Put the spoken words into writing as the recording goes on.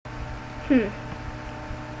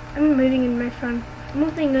I'm moving in with my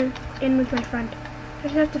friend. I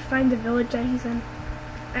just have to find the village that he's in.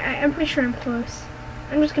 I'm pretty sure I'm close.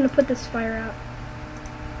 I'm just gonna put this fire out.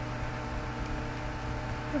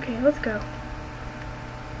 Okay, let's go.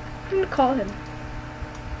 I'm gonna call him.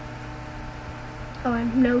 Oh,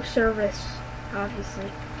 I'm no service, obviously.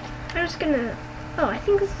 I'm just gonna... Oh, I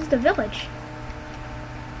think this is the village.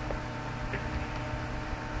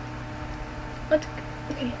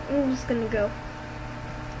 Okay, I'm just gonna go.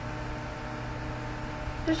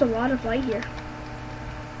 There's a lot of light here.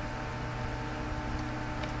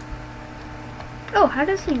 Oh, how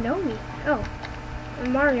does he know me? Oh,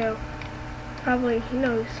 Mario. Probably, he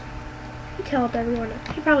knows. He told everyone.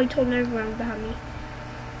 He probably told everyone about me.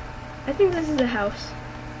 I think this is a house.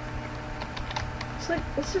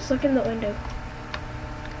 Let's just look in the window.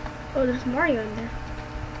 Oh, there's Mario in there.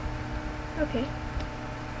 Okay.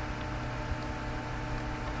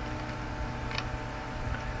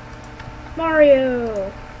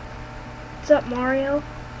 Mario! What's up, Mario?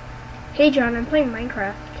 Hey, John, I'm playing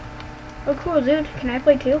Minecraft. Oh, cool, dude. Can I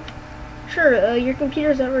play too? Sure, your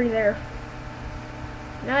computer's over there.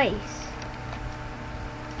 Nice.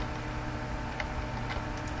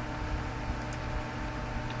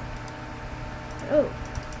 Oh.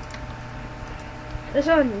 This is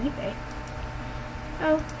on eBay.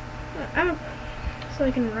 Oh. So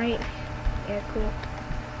I can write. Yeah, cool.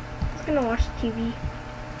 I'm just gonna watch TV.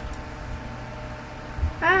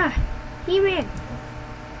 Ah! He-Man!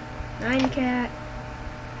 9Cat.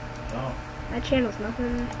 Oh. That channel's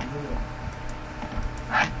nothing.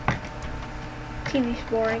 TV's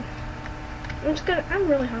boring. I'm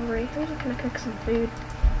really hungry. I'm just gonna cook some food.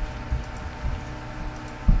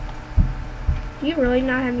 Do you really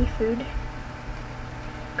not have any food?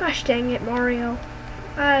 Gosh dang it, Mario.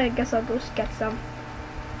 I guess I'll go get some.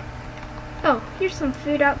 Oh, here's some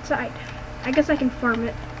food outside. I guess I can farm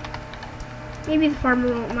it. Maybe the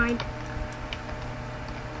farmer won't mind.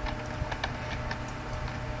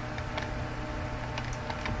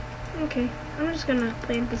 Okay, I'm just gonna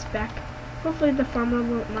plant this back. Hopefully the farmer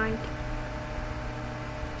won't mind.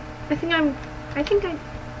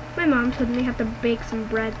 My mom told me I have to bake some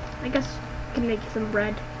bread. I guess I can make some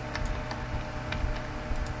bread.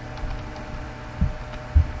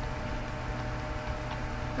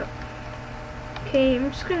 Oh. Okay,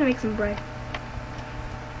 I'm just gonna make some bread.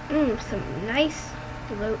 Some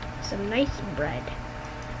nice bread.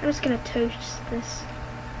 I'm just gonna toast this.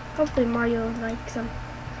 Hopefully Mario will like some.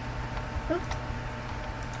 Oh.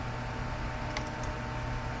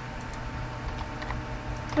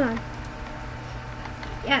 Hold on.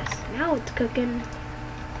 Yes, now it's cooking.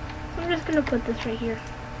 I'm just gonna put this right here.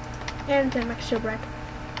 And some extra bread.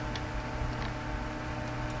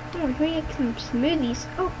 Oh, we can make some smoothies.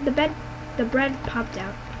 Oh, the bread popped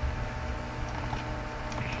out.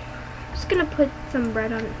 Just gonna put some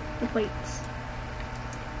bread on the plates.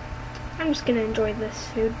 I'm just gonna enjoy this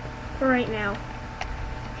food for right now.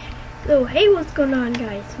 So, hey, what's going on,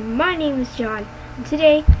 guys? My name is John, and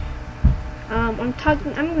today I'm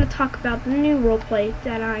gonna talk about the new roleplay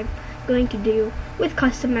that I'm going to do with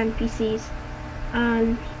custom NPCs.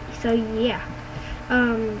 So yeah,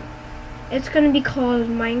 it's gonna be called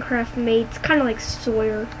Minecraft Mates, kind of like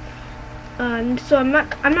Sawyer. So I'm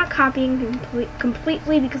not copying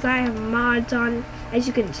completely because I have mods on, as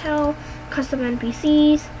you can tell, custom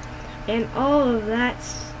NPCs, and all of that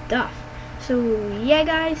stuff. So yeah,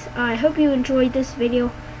 guys, I hope you enjoyed this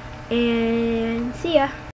video, and see ya.